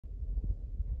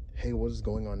Hey, what is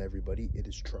going on, everybody? It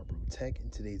is Trouble Tech. In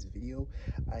today's video,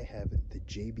 I have the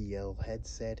JBL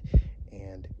headset,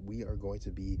 and we are going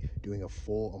to be doing a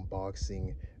full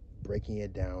unboxing, breaking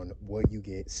it down, what you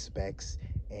get, specs,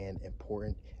 and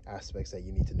important aspects that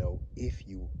you need to know if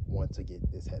you want to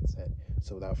get this headset.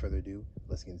 So without further ado,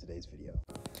 let's get into today's video.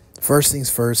 First things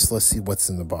first, let's see what's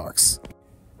in the box.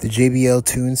 The JBL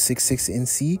Tune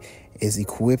 66NC is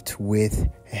equipped with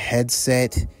a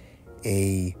headset,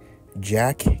 a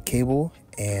jack cable,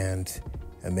 and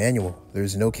a manual.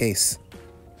 There's no case,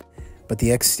 but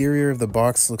the exterior of the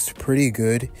box looks pretty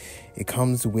good. It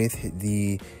comes with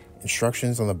the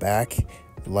instructions on the back,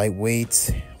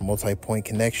 lightweight, multi-point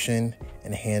connection,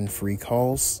 and hand-free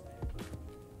calls.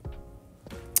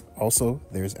 Also,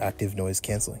 there's active noise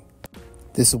canceling.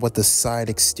 This is what the side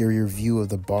exterior view of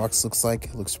the box looks like.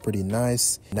 It looks pretty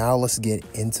nice. Now let's get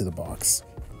into the box.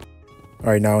 All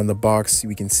right, now in the box,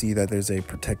 we can see that there's a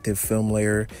protective film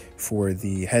layer for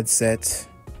the headset.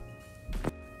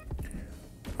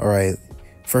 All right,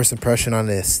 first impression on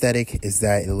the aesthetic is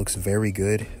that it looks very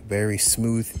good, very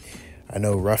smooth.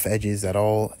 No rough edges at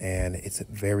all, and it's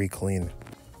very clean.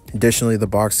 Additionally, the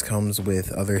box comes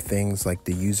with other things like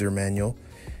the user manual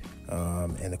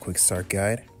and a quick start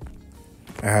guide.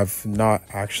 I have not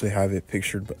actually have it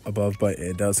pictured above, but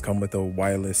it does come with a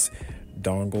wireless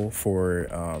dongle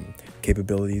for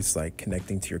capabilities like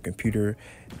connecting to your computer.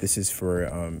 This is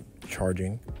for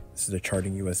charging. This is a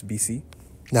charging USB-C.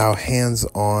 Now,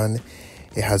 hands-on,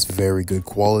 it has very good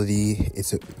quality.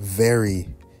 It's a very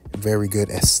good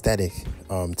aesthetic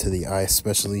to the eye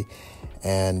especially,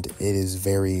 and it is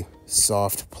very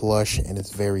soft, plush, and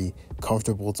it's very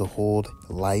comfortable to hold,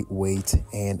 lightweight,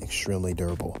 and extremely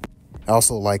durable. I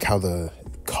also like how the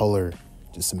color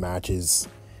just matches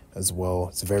as well.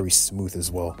 It's very smooth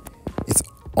as well. It's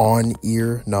on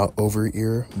ear, not over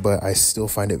ear, but I still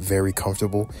find it very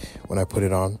comfortable when I put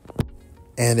it on.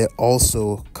 And it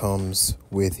also comes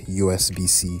with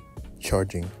USB-C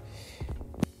charging.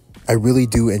 I really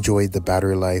do enjoy the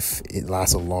battery life. It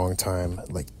lasts a long time,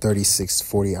 like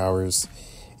 36-40 hours.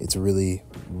 It's really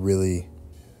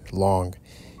long.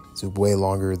 It's way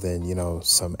longer than,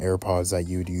 some AirPods that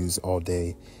you would use all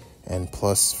day. And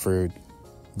plus, for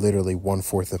literally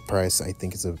 1/4 the price, I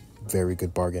think it's a very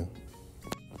good bargain.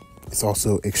 It's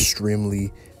also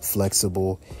extremely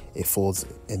flexible. It folds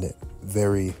in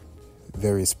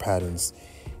various patterns.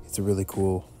 It's really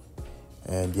cool.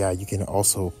 And yeah, you can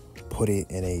also put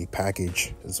it in a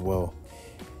package as well.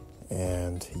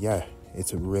 And yeah,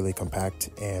 it's really compact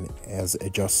and has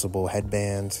adjustable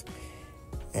headbands,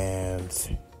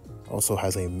 and also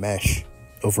has a mesh.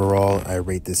 Overall, I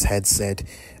rate this headset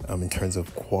in terms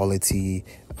of quality,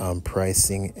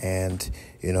 pricing, and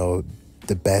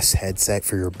the best headset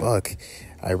for your buck.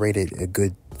 I rate it a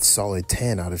good solid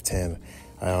 10 out of 10.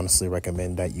 I honestly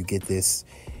recommend that you get this.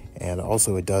 And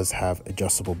also, it does have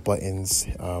adjustable buttons,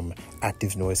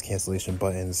 active noise cancellation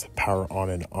buttons, power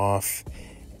on and off,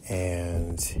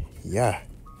 and yeah,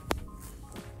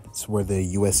 it's where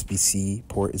the USB-C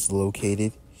port is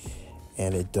located.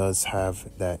 And it does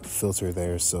have that filter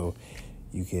there, so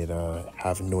you could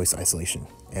have noise isolation.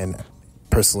 And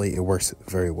personally, it works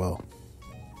very well.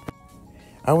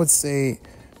 I would say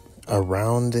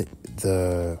around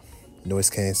the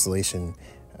noise cancellation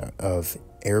of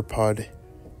AirPod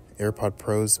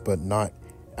Pros, but not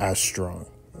as strong.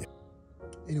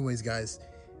 Anyways, guys,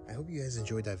 I hope you guys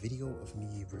enjoyed that video of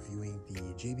me reviewing the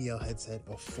JBL headset,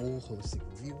 a full holistic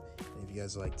review. And if you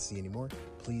guys would like to see any more,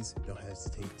 please don't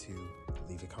hesitate to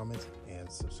leave a comment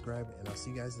and subscribe. And I'll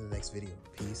see you guys in the next video.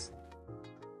 Peace.